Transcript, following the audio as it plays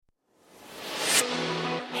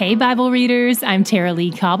Hey, Bible readers, I'm Tara Lee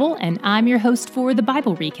Cobble, and I'm your host for the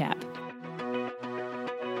Bible Recap.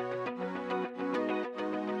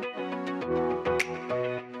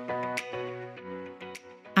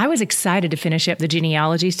 I was excited to finish up the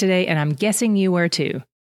genealogies today, and I'm guessing you were too.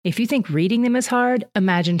 If you think reading them is hard,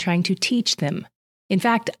 imagine trying to teach them. In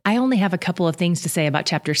fact, I only have a couple of things to say about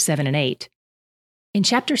chapters 7 and 8. In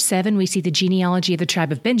chapter 7, we see the genealogy of the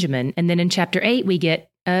tribe of Benjamin, and then in chapter 8, we get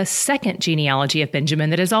a second genealogy of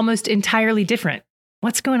Benjamin that is almost entirely different.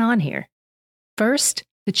 What's going on here? First,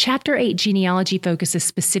 the chapter 8 genealogy focuses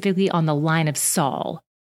specifically on the line of Saul.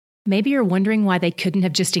 Maybe you're wondering why they couldn't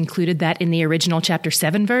have just included that in the original chapter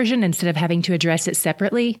 7 version instead of having to address it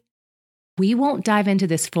separately. We won't dive into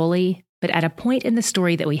this fully, but at a point in the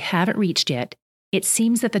story that we haven't reached yet, it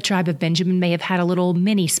seems that the tribe of Benjamin may have had a little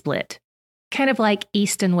mini-split, kind of like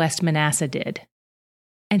East and West Manasseh did.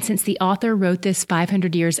 And since the author wrote this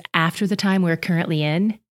 500 years after the time we're currently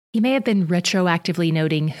in, he may have been retroactively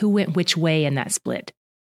noting who went which way in that split.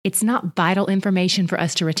 It's not vital information for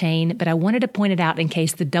us to retain, but I wanted to point it out in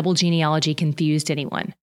case the double genealogy confused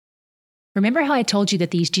anyone. Remember how I told you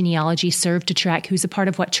that these genealogies serve to track who's a part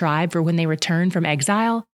of what tribe for when they return from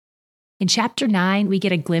exile? In chapter 9, we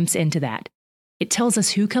get a glimpse into that. It tells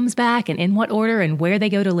us who comes back and in what order and where they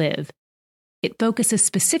go to live. It focuses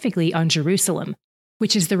specifically on Jerusalem,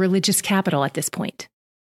 which is the religious capital at this point.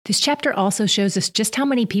 This chapter also shows us just how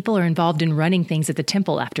many people are involved in running things at the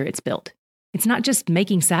temple after it's built. It's not just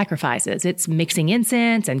making sacrifices, it's mixing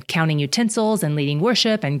incense and counting utensils and leading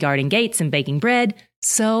worship and guarding gates and baking bread.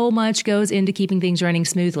 So much goes into keeping things running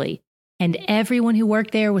smoothly. And everyone who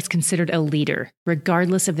worked there was considered a leader,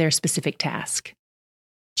 regardless of their specific task.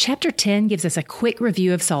 Chapter 10 gives us a quick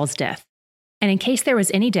review of Saul's death. And in case there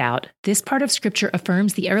was any doubt, this part of Scripture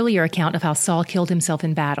affirms the earlier account of how Saul killed himself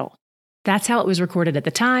in battle. That's how it was recorded at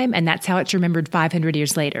the time, and that's how it's remembered 500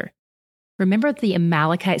 years later. Remember the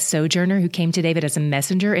Amalekite sojourner who came to David as a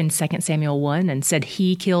messenger in 2 Samuel 1 and said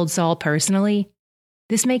he killed Saul personally?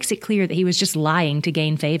 This makes it clear that he was just lying to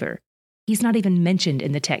gain favor. He's not even mentioned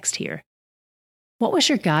in the text here. What was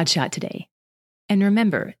your God shot today? And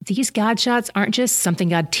remember, these God shots aren't just something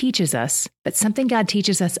God teaches us, but something God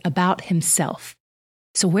teaches us about himself.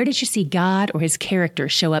 So where did you see God or his character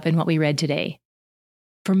show up in what we read today?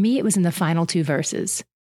 For me, it was in the final 2 verses.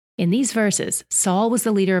 In these verses, Saul was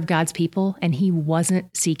the leader of God's people, and he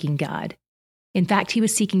wasn't seeking God. In fact, he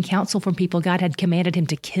was seeking counsel from people God had commanded him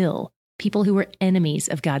to kill, people who were enemies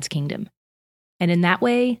of God's kingdom. And in that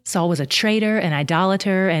way, Saul was a traitor, an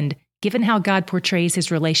idolater, and given how God portrays his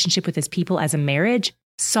relationship with his people as a marriage,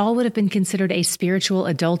 Saul would have been considered a spiritual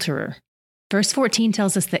adulterer. Verse 14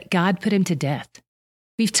 tells us that God put him to death.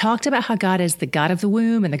 We've talked about how God is the God of the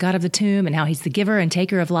womb and the God of the tomb and how he's the giver and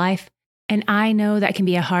taker of life. And I know that can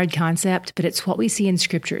be a hard concept, but it's what we see in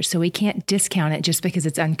Scripture, so we can't discount it just because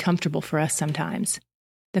it's uncomfortable for us sometimes.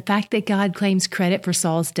 The fact that God claims credit for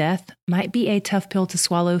Saul's death might be a tough pill to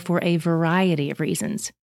swallow for a variety of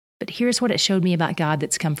reasons. But here's what it showed me about God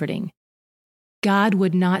that's comforting. God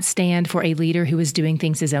would not stand for a leader who is doing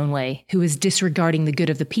things his own way, who is disregarding the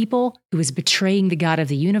good of the people, who is betraying the God of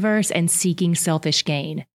the universe and seeking selfish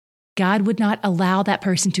gain. God would not allow that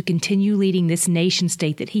person to continue leading this nation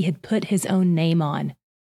state that he had put his own name on.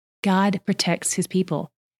 God protects his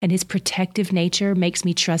people, and his protective nature makes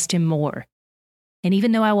me trust him more. And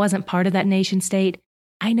even though I wasn't part of that nation state,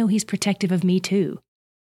 I know he's protective of me too.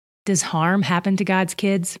 Does harm happen to God's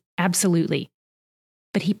kids? Absolutely.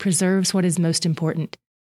 But he preserves what is most important,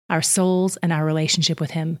 our souls and our relationship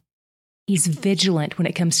with him. He's vigilant when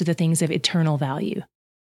it comes to the things of eternal value.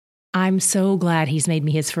 I'm so glad he's made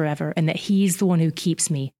me his forever and that he's the one who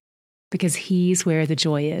keeps me, because he's where the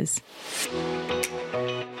joy is.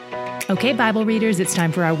 Okay, Bible readers, it's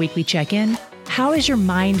time for our weekly check-in. How is your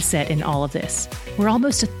mindset in all of this? We're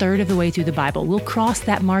almost a third of the way through the Bible. We'll cross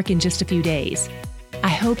that mark in just a few days. I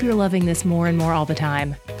hope you're loving this more and more all the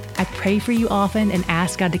time. I pray for you often and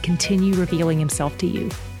ask God to continue revealing himself to you.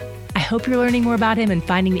 I hope you're learning more about him and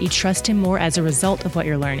finding that you trust him more as a result of what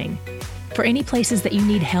you're learning. For any places that you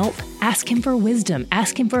need help, ask him for wisdom,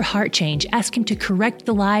 ask him for heart change, ask him to correct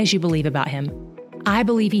the lies you believe about him. I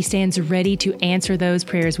believe he stands ready to answer those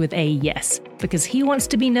prayers with a yes, because he wants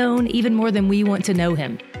to be known even more than we want to know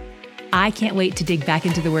him. I can't wait to dig back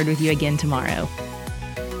into the Word with you again tomorrow.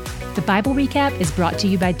 The Bible Recap is brought to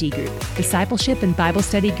you by D Group, discipleship and Bible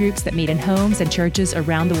study groups that meet in homes and churches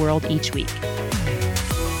around the world each week.